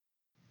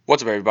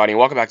What's up, everybody, and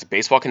welcome back to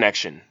Baseball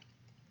Connection.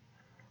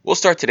 We'll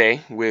start today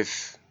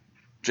with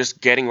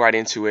just getting right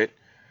into it.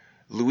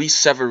 Luis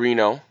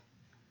Severino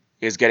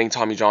is getting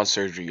Tommy John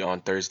surgery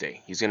on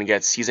Thursday. He's going to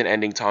get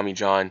season-ending Tommy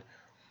John.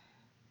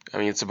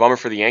 It's a bummer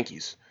for the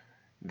Yankees.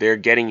 They're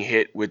getting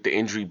hit with the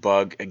injury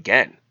bug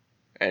again,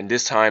 and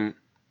this time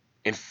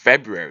in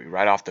February,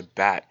 right off the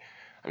bat.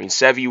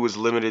 Sevy was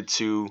limited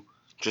to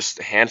just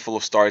a handful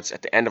of starts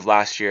at the end of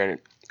last year and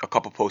a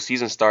couple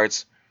postseason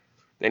starts.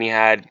 Then he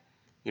had,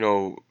 you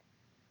know,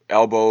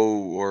 elbow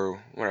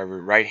or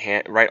whatever,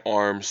 right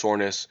arm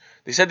soreness.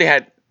 They said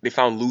they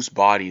found loose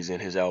bodies in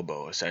his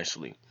elbow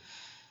essentially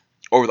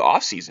over the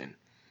offseason.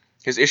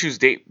 His issues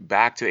date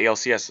back to the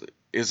ALCS.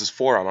 Is his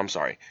forearm? I'm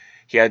sorry.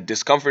 He had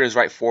discomfort in his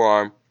right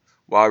forearm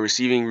while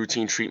receiving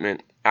routine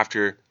treatment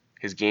after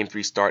his Game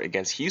 3 start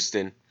against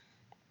Houston.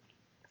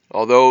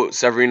 Although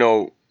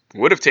Severino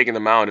would have taken the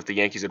mound if the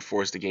Yankees had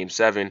forced a Game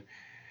 7,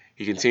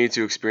 he continued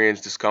to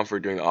experience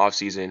discomfort during the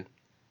offseason,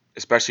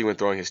 especially when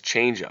throwing his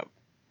changeup.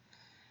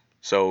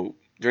 So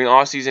during the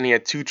offseason, he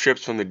had 2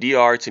 trips from the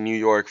DR to New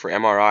York for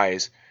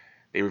MRIs.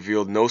 They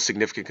revealed no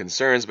significant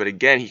concerns, but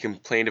again, he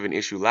complained of an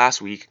issue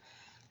last week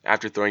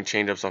after throwing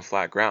changeups on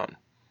flat ground.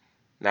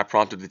 And that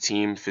prompted the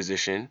team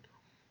physician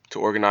to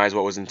organize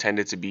what was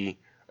intended to be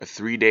a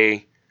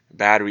 3-day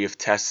battery of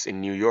tests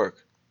in New York.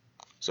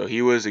 So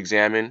he was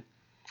examined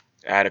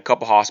at a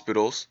couple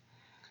hospitals,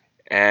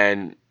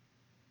 and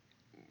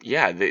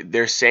yeah,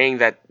 they're saying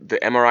that the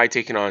MRI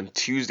taken on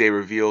Tuesday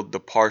revealed the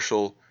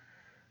partial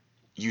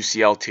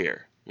UCL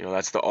tear.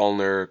 That's the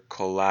ulnar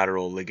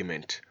collateral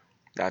ligament.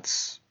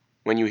 That's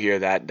when you hear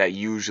that, that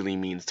usually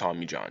means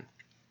Tommy John.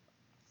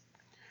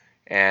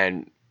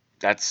 And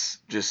that's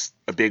just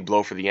a big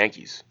blow for the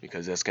Yankees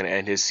because that's going to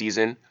end his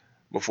season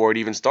before it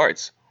even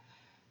starts.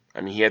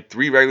 He had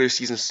 3 regular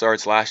season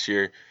starts last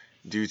year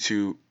due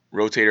to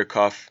rotator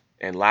cuff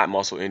and lat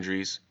muscle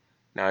injuries.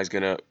 Now he's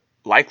going to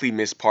likely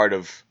miss part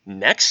of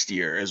next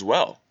year as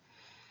well.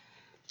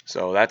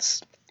 So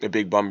that's a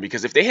big bummer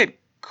because if they had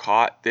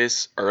caught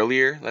this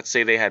earlier, let's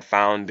say they had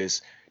found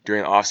this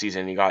during the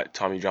offseason and he got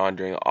Tommy John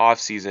during the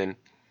offseason,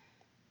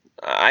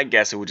 I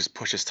guess it would just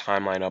push his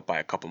timeline up by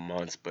a couple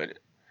months, but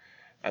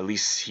at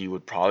least he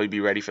would probably be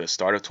ready for the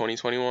start of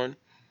 2021.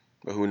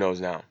 But who knows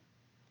now?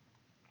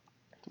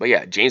 But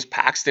yeah, James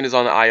Paxton is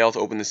on the IL to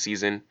open the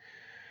season.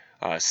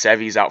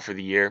 Sevy's out for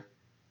the year.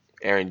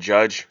 Aaron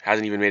Judge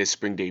hasn't even made his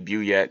spring debut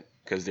yet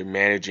because they're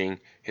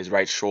managing his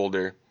right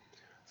shoulder.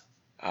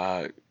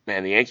 Man,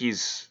 the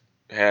Yankees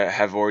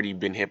have already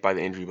been hit by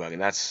the injury bug,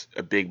 and that's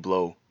a big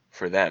blow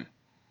for them.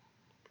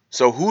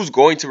 So who's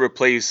going to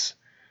replace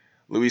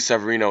Luis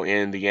Severino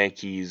in the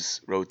Yankees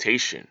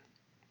rotation?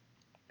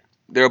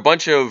 There are a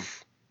bunch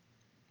of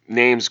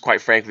names,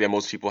 quite frankly, that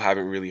most people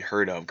haven't really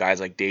heard of. Guys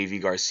like Davy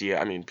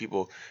Garcia.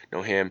 People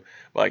know him.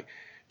 Like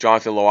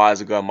Jonathan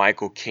Loaisiga,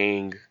 Michael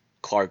King,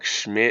 Clark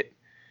Schmidt.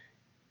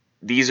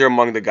 These are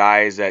among the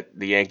guys that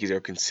the Yankees are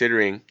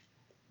considering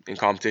in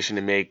competition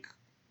to make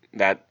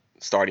that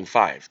starting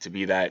five, to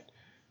be that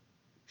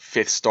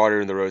fifth starter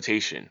in the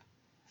rotation.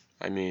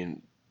 I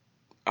mean,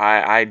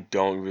 I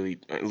don't really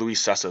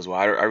Luis Sessa as well.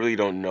 I really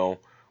don't know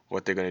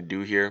what they're gonna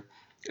do here.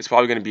 It's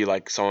probably gonna be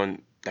like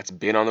someone that's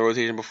been on the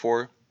rotation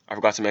before. I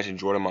forgot to mention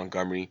Jordan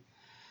Montgomery.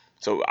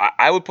 So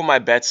I would put my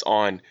bets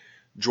on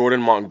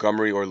Jordan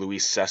Montgomery or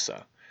Luis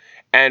Sessa.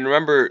 And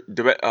remember,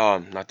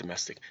 not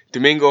domestic.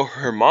 Domingo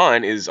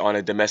Germán is on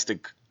a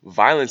domestic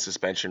violence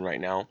suspension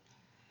right now.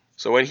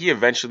 So when he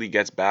eventually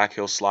gets back,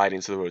 he'll slide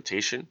into the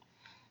rotation,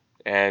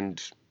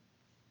 and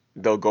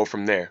they'll go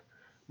from there.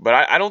 But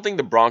I don't think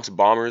the Bronx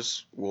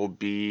Bombers will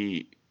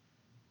be.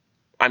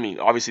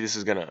 Obviously this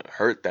is gonna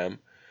hurt them,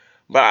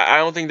 but I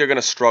don't think they're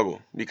gonna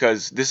struggle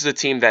because this is a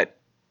team that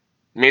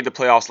made the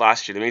playoffs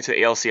last year. They made it to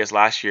the ALCS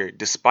last year,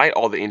 despite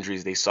all the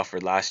injuries they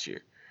suffered last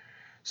year.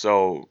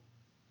 So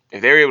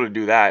if they're able to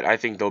do that, I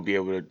think they'll be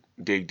able to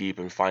dig deep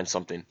and find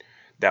something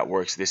that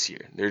works this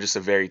year. They're just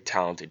a very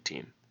talented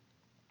team.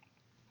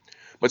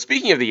 But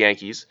speaking of the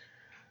Yankees,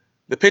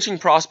 the pitching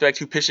prospect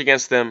who pitched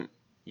against them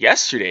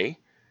yesterday,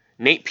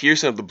 Nate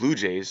Pearson of the Blue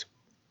Jays,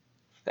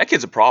 that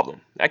kid's a problem.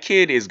 That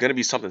kid is going to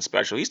be something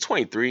special. He's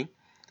 23.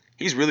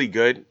 He's really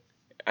good.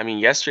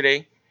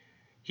 Yesterday,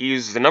 he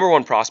was the number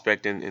one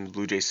prospect in the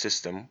Blue Jays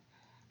system,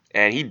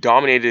 and he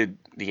dominated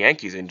the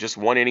Yankees in just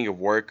 1 inning of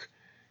work.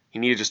 He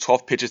needed just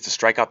 12 pitches to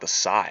strike out the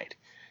side,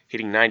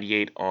 hitting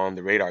 98 on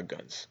the radar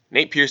guns.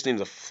 Nate Pearson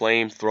is a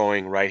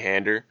flame-throwing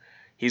right-hander.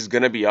 He's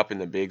going to be up in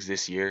the bigs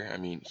this year.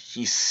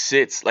 He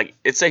sits, like,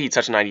 it said he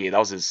touched 98. That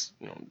was his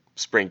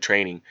spring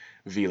training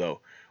velo.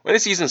 When the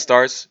season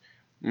starts,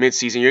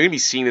 mid-season, you're going to be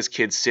seeing this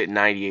kid sit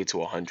 98 to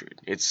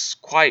 100. It's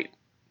quite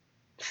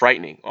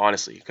frightening,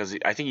 honestly, because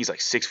I think he's like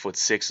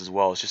 6'6" as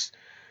well. It's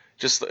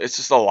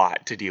just a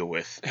lot to deal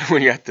with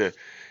when you're at the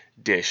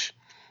dish.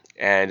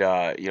 And,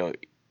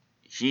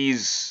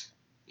 he's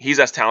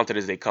as talented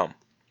as they come.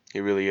 He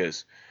really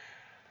is.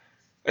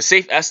 A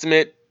safe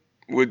estimate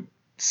would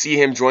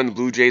see him join the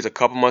Blue Jays a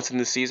couple months in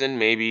the season,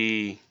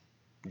 maybe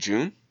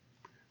June.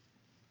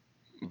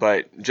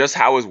 but just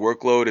how his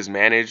workload is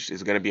managed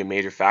is going to be a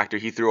major factor.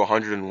 He threw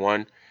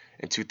 101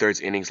 and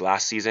 2/3 innings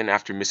last season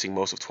after missing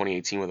most of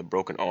 2018 with a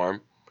broken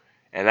arm,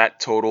 and that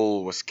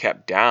total was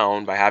kept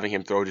down by having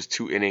him throw just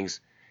 2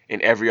 innings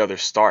in every other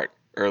start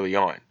early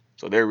on.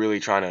 So they're really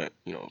trying to,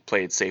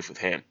 play it safe with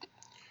him.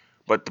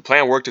 But the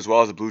plan worked as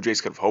well as the Blue Jays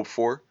could have hoped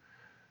for.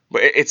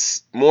 But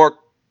it's more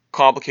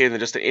complicated than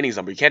just the innings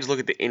number. You can't just look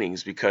at the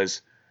innings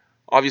because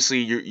obviously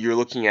you're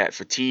looking at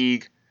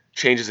fatigue,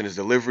 changes in his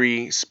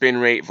delivery, spin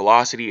rate,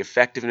 velocity,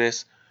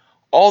 effectiveness.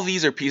 All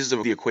these are pieces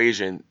of the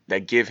equation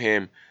that give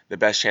him the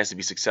best chance to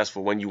be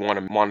successful when you want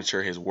to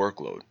monitor his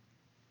workload.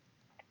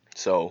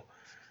 So,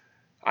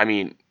 I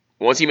mean,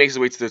 once he makes his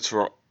way to the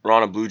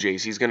Toronto Blue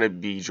Jays, he's going to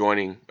be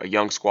joining a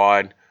young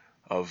squad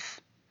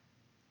of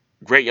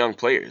great young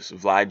players: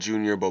 Vlad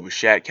Jr., Bo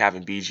Bichette,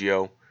 Cavan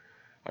Biggio.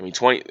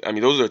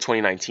 Those are the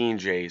 2019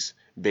 Jays,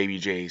 baby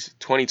Jays.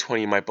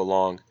 2020 might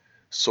belong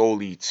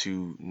solely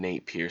to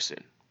Nate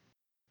Pearson.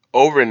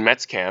 Over in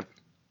Mets camp,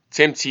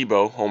 Tim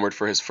Tebow homered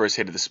for his first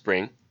hit of the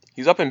spring.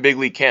 He's up in big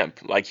league camp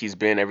like he's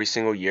been every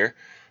single year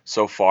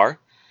so far.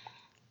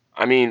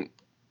 I mean,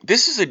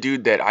 this is a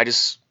dude that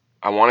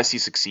I want to see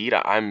succeed.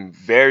 I'll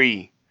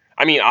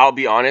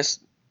be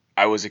honest,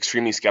 I was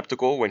extremely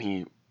skeptical when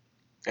he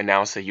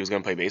announced that he was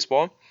going to play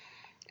baseball.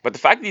 But the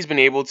fact that he's been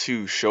able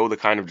to show the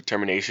kind of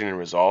determination and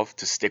resolve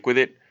to stick with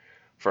it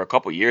for a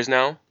couple years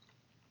now,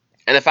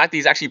 and the fact that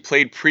he's actually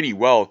played pretty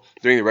well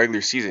during the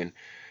regular season,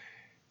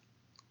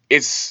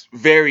 it's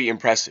very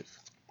impressive.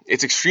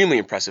 It's extremely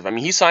impressive. I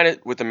mean, he signed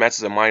it with the Mets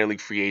as a minor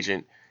league free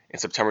agent in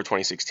September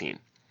 2016.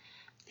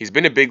 He's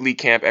been to big league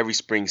camp every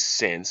spring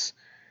since,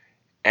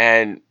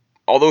 and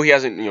although he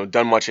hasn't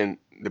done much in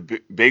the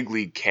big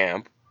league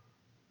camp,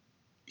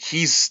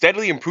 he's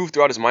steadily improved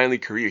throughout his minor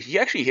league career. He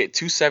actually hit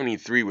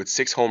 273 with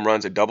 6 home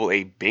runs at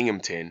Double-A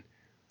Binghamton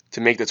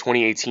to make the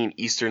 2018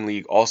 Eastern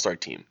League All-Star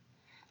team.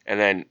 And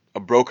then a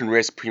broken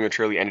wrist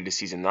prematurely ended the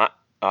season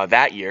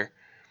that year.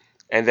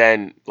 And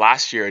then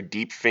last year, a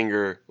deep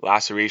finger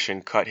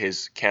laceration cut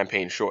his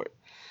campaign short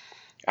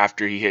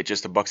after he hit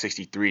just a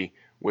 .163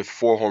 with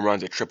 4 home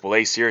runs at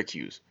Triple-A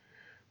Syracuse.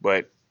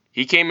 But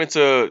he came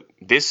into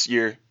this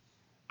year,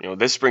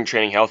 this spring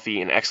training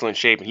healthy, in excellent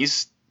shape, and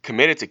he's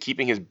committed to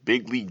keeping his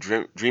big league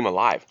dream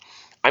alive.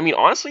 I mean,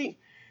 honestly,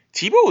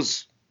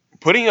 Tebow's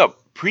putting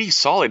up pretty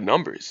solid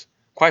numbers.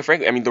 Quite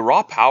frankly, I mean, the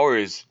raw power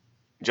is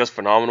just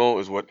phenomenal,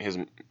 is what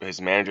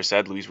his manager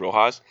said, Luis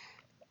Rojas.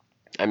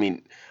 I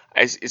mean,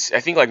 I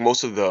think like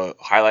most of the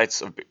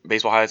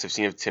baseball highlights I've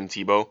seen of Tim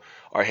Tebow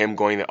are him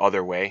going the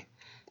other way.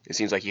 It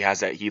seems like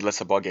he lets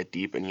the ball get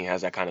deep, and he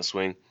has that kind of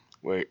swing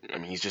where, I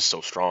mean, he's just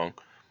so strong.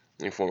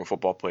 I mean, former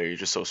football player, he's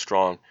just so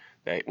strong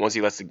that once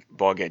he lets the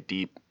ball get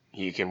deep,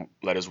 he can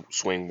let his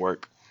swing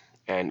work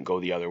and go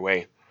the other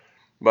way.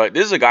 But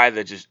this is a guy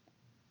that is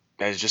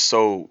just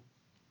so,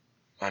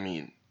 I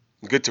mean,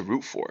 good to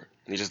root for.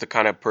 He's just the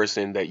kind of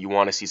person that you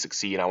want to see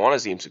succeed. I want to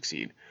see him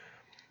succeed.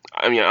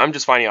 I mean, I'm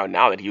just finding out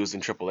now that he was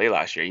in AAA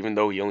last year, even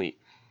though he only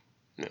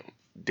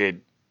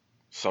did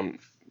some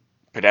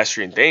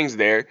pedestrian things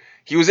there.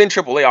 He was in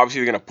AAA.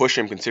 Obviously, they're going to push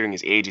him considering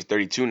his age. He's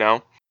 32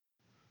 now.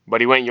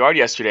 But he went yard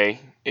yesterday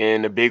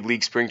in a big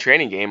league spring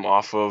training game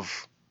off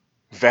of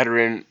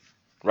veteran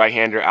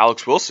right-hander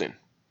Alex Wilson.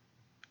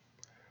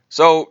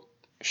 So,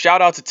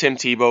 shout out to Tim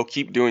Tebow.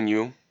 Keep doing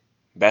you.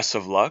 Best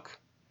of luck.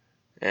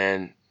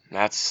 And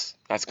that's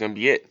going to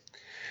be it.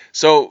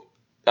 So,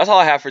 that's all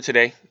I have for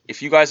today.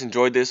 If you guys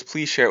enjoyed this,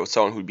 please share it with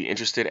someone who'd be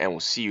interested, and we'll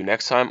see you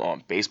next time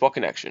on Baseball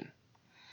Connection.